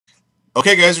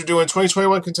Okay, guys, we're doing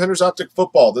 2021 Contenders Optic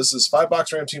Football. This is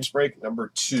 5-box Ram Teams break number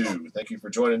 2. Thank you for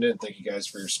joining in. Thank you guys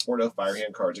for your support of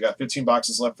Firehand Cards. I got 15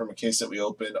 boxes left from a case that we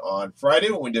opened on Friday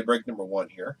when we did break number 1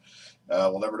 here.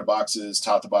 We'll number the boxes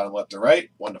top to bottom, left to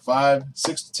right, 1 to 5,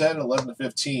 6 to 10, 11 to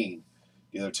 15.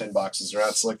 The other 10 boxes are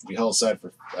not selected to be held aside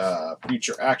for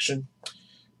future action.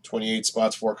 28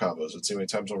 spots, 4 combos. Let's see how many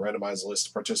times we'll randomize the list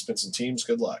of participants and teams.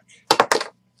 Good luck.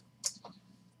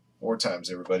 4 times,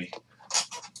 everybody.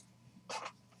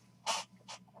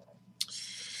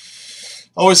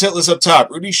 Always hitless up top.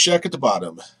 Rudy Sheck at the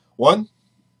bottom. 1,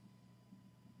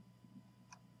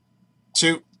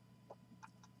 2,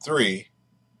 3,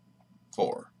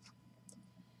 4.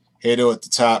 Hato at the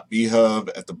top. B-Hub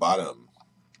at the bottom.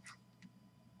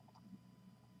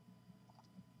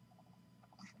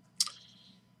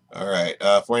 All right.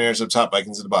 49ers up top.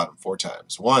 Vikings at the bottom. 4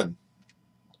 times. 1,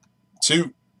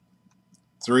 2,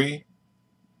 3,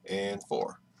 and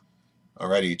 4.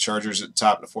 Alrighty. Chargers at the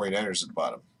top and the 49ers at the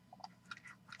bottom.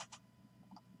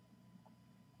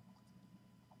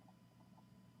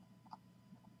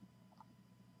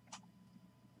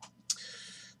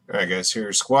 All right, guys,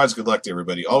 here's squads. Good luck to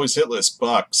everybody. Always hitless.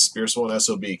 Bucks, Spears 1,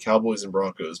 SOB, Cowboys and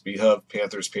Broncos, B-Hub,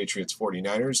 Panthers, Patriots,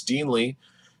 49ers, Deanly,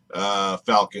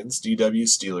 Falcons, DW,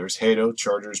 Steelers, Hato,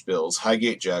 Chargers, Bills,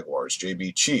 Highgate, Jaguars,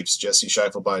 JB, Chiefs, Jesse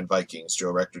Scheifelbein, Vikings,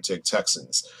 Joe Rectortig,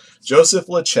 Texans, Joseph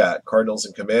Lachat, Cardinals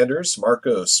and Commanders,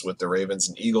 Marcos with the Ravens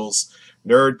and Eagles,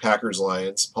 Nerd, Packers,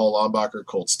 Lions, Paul Lombacher,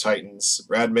 Colts, Titans,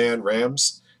 Radman,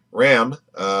 Rams,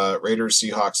 Raiders,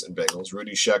 Seahawks, and Bengals.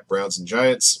 Rudy Sheck, Browns and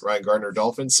Giants. Ryan Gardner,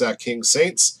 Dolphins. Sack King,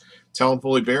 Saints. Talon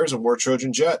Foley, Bears, and War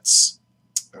Trojan, Jets.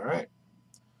 All right.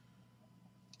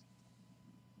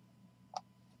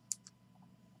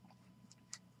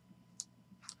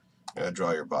 Gonna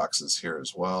draw your boxes here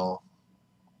as well.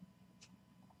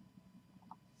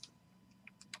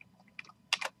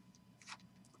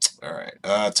 All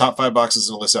right. Top 5 boxes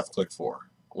in the list after click 4.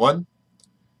 1,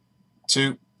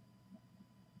 2,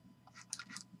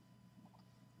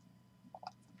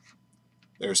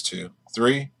 there's 2,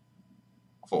 3,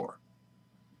 4.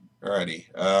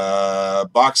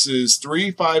 Alrighty. Boxes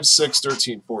 3, 5, 6,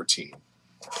 13, 14.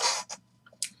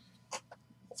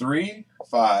 3,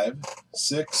 5,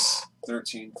 6,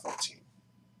 13, 14.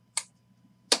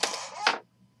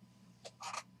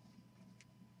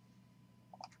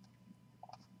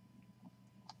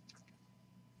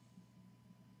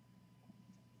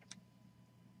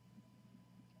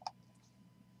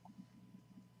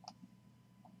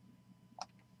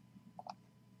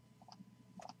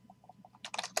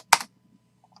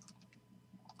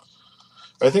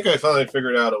 I think I finally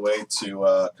figured out a way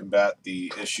to combat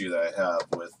the issue that I have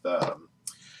with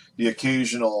the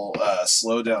occasional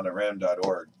slowdown at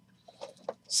ram.org.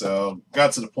 So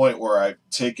got to the point where I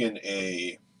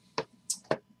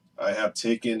have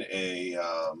taken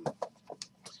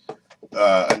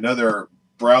another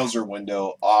browser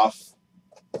window off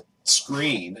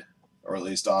screen, or at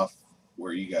least off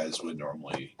where you guys would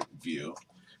normally view,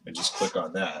 and just click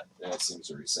on that, and it seems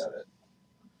to reset it.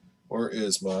 Where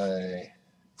is my...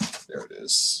 There it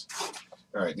is.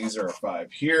 All right, these are our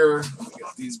 5 here. We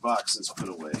got these boxes put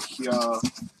away here.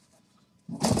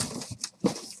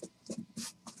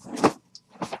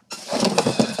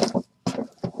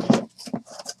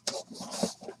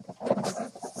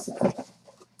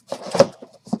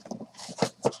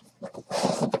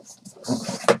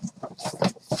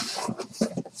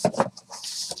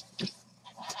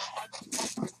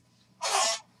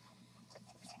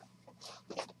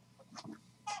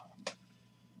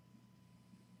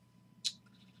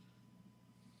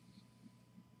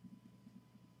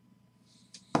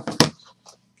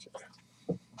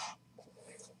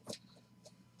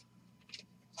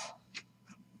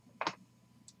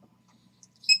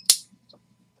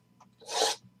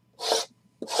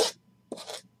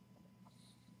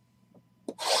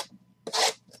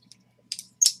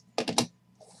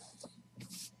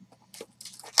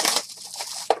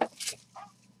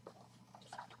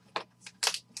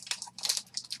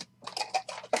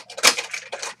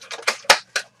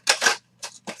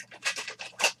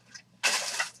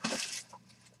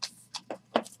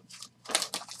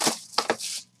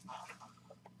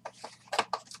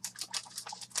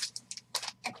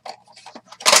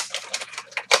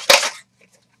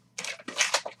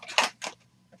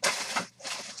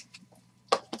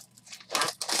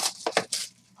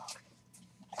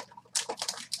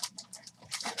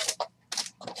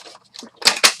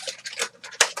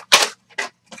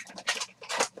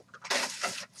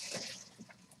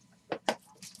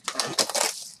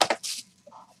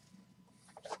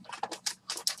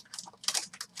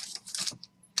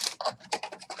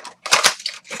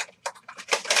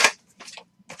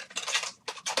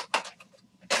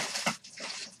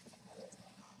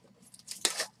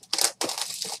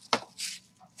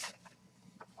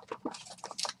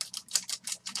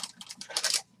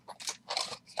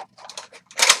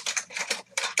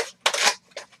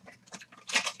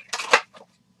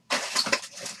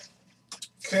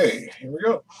 Okay, here we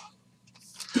go.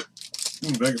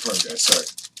 Beg your pardon, guys. Sorry.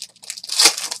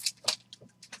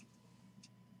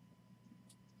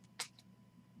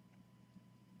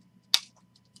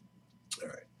 All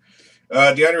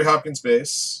right. DeAndre Hopkins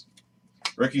base.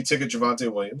 Rookie ticket, Javonte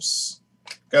Williams.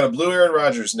 Got a blue Aaron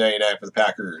Rodgers 99 for the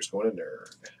Packers. Going in there.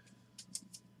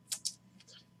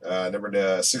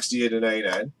 Numbered 68 to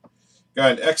 99.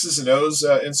 Got an X's and O's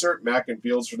insert. Mack and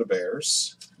Fields for the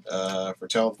Bears. For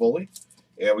Talon Foley.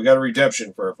 And we got a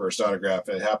redemption for our first autograph,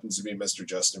 and it happens to be Mr.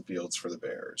 Justin Fields for the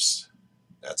Bears.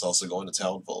 That's also going to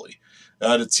Talon Foley.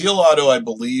 The teal auto, I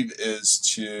believe, I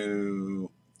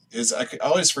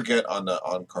always forget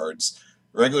on cards.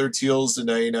 Regular teals to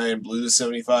 99, blue to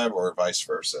 75, or vice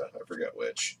versa. I forget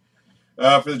which.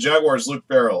 For the Jaguars, Luke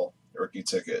Farrell, rookie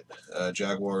ticket.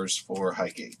 Jaguars for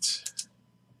Highgate.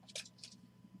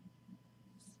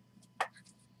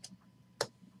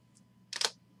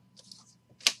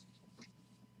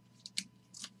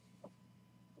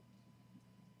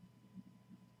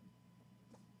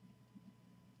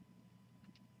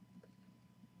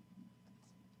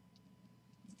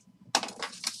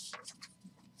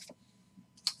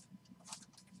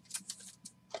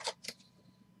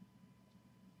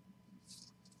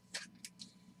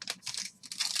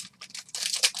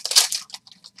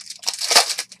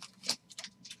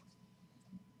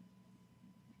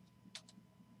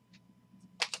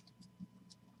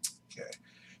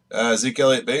 Zeke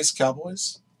Elliott base,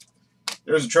 Cowboys.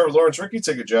 There's a Trevor Lawrence rookie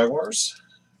ticket, Jaguars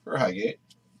for Highgate.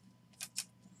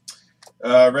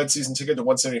 Red season ticket to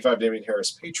 175, Damian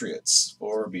Harris, Patriots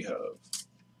for Behove.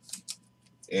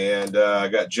 And I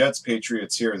got Jets,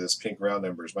 Patriots here. This pink round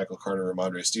numbers, Michael Carter,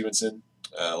 Ramondre Stevenson.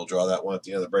 We'll draw that one at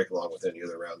the end of the break along with any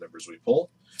other round numbers we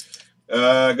pull.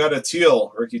 Got a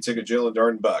teal rookie ticket, Jalen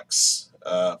Darden, Bucks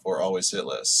for Always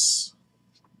Hitless.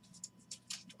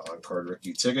 On-card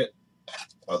rookie ticket,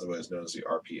 otherwise known as the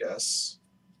RPS.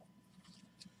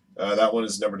 That one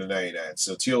is numbered to 99.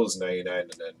 So teal is 99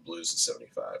 and then blues is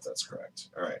 75. That's correct.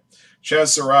 All right. Chaz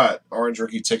Surratt, orange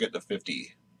rookie ticket to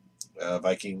 50.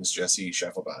 Vikings, Jesse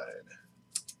Schaffelbein.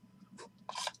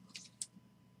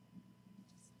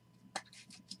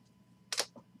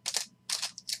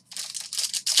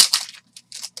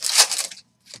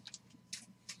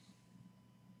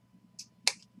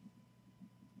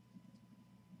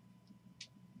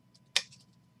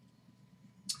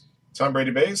 Tom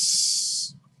Brady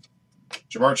base.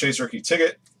 Jamar Chase rookie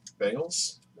ticket,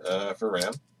 Bengals for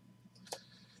Ram.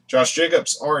 Josh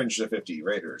Jacobs, orange to 50,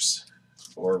 Raiders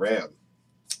for Ram.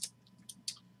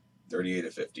 38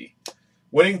 to 50.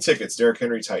 Winning tickets, Derrick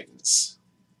Henry, Titans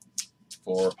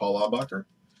for Paul Lombacher.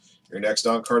 Your next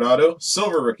on-card auto,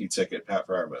 silver rookie ticket, Pat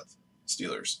Freiermuth,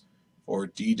 Steelers for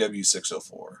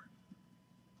DW604.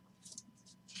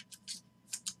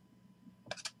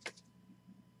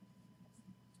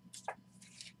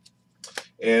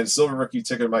 And silver rookie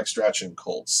ticket, Mike Strachan,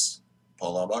 Colts,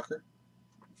 Paul Lombacher.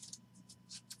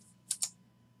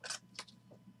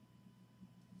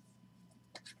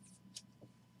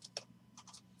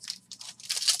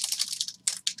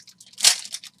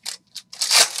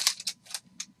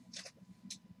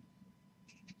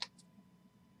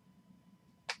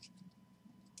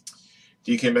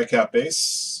 DK Metcalf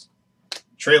base.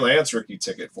 Trey Lance rookie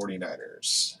ticket,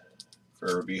 49ers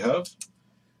for Behove.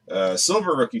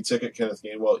 Silver rookie ticket, Kenneth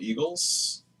Gainwell,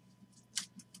 Eagles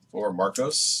for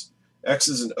Marcos.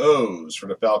 X's and O's for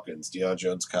the Falcons, Deion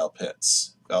Jones, Kyle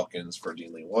Pitts. Falcons for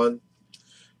Dean Lee 1.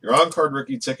 Your on-card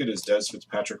rookie ticket is Des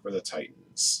Fitzpatrick for the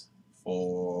Titans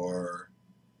for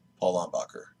Paul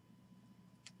Lombacher.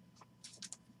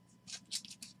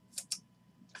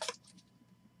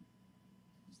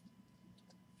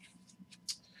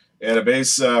 And a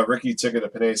base rookie ticket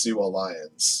of Panay Sewell,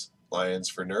 Lions. Lions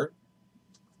for Nerd.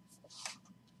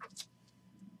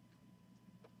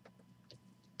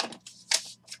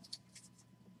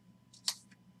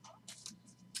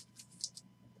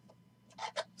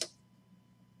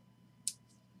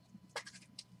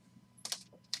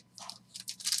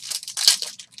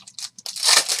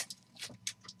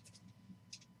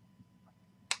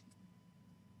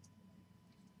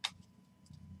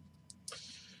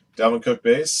 Dalvin Cook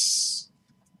base.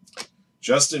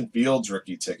 Justin Fields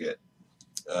rookie ticket.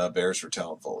 Bears for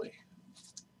Talon Foley.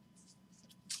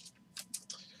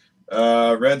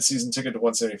 Red season ticket to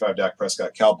 175, Dak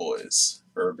Prescott, Cowboys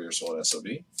for Beersville SOB.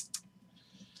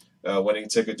 Winning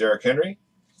ticket, Derrick Henry.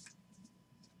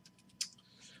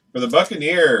 For the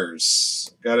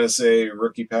Buccaneers, got us a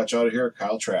rookie patch out of here,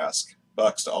 Kyle Trask.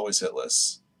 Bucks to Always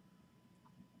Hitless.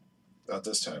 Not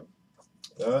this time.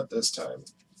 Not this time.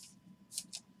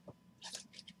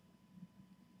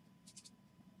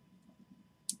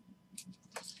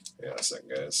 Yeah, a second,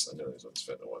 guys. I know these ones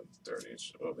fit in 130.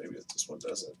 Well, maybe this one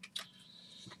doesn't.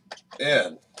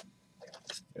 And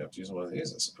you have to use one of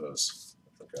these, I suppose.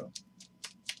 Okay.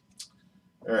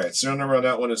 All right, serial number on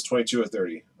that one is 22 of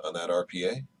 30 on that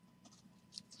RPA.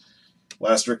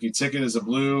 Last rookie ticket is a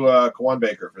blue Kawan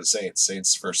Baker for the Saints.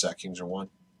 Saints first sack Kings are 1.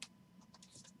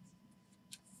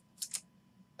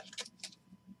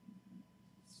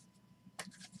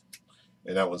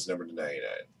 And that one's numbered to 99.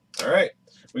 All right.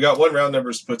 We got 1 round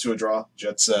numbers put to a draw.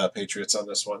 Jets, Patriots on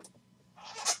this one.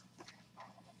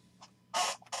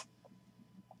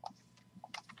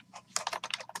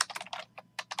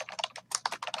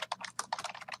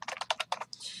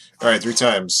 All right, 3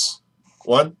 times.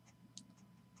 1,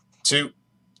 2,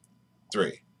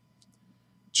 3.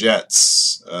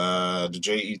 Jets, to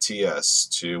Jets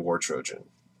to War Trojan.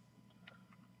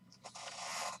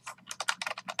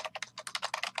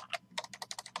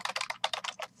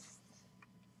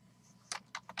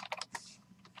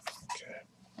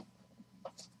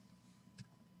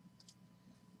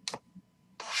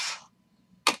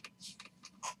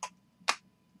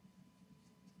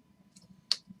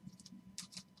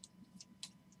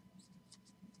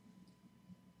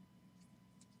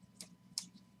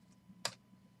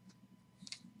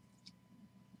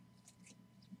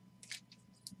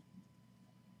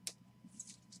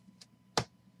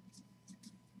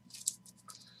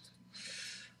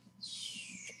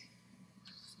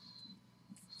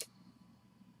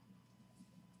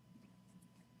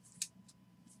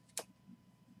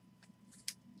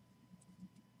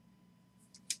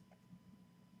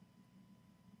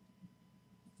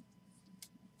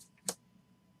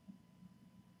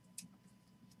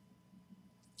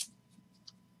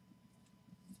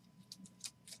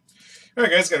 All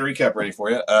right, guys, got a recap ready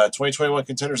for you. 2021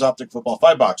 Contenders Optic Football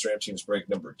 5-box Ram Teams break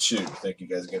number 2. Thank you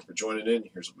guys again for joining in.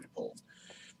 Here's what we pulled.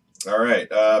 All right,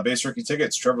 base rookie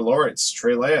tickets, Trevor Lawrence,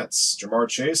 Trey Lance, Jamar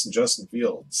Chase, and Justin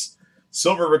Fields.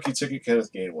 Silver rookie ticket,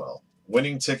 Kenneth Gainwell.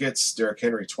 Winning tickets, Derrick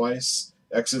Henry twice.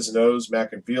 X's and O's,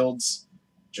 Mack and Fields,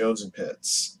 Jones and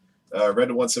Pitts. Red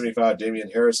to 175,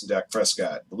 Damian Harris and Dak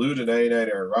Prescott. Blue to 99,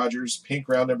 Aaron Rodgers. Pink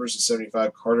round numbers to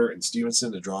 75, Carter and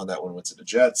Stevenson. The draw on that one went to the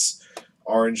Jets.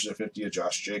 Orange to 50 of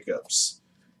Josh Jacobs.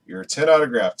 Your 10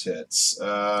 autographed hits.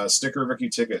 Sticker rookie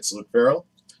tickets, Luke Farrell.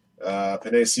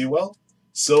 Penei Sewell.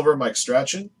 Silver, Mike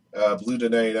Strachan. Blue to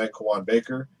 99, Kawan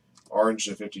Baker. Orange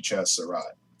to 50, Chaz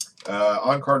Surratt.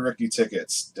 On-card rookie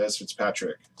tickets, Des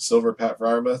Fitzpatrick. Silver, Pat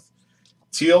Freiermuth.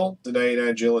 Teal to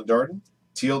 99, Jalen Darden.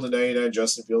 Teal to 99,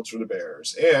 Justin Fields for the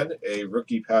Bears. And a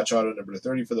rookie patch auto number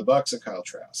 30 for the Bucks, of Kyle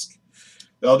Trask.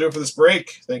 That'll do it for this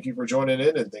break. Thank you for joining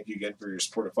in, and thank you again for your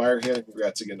support of Firehead.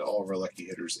 Congrats again to all of our lucky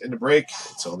hitters in the break.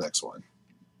 Until next one.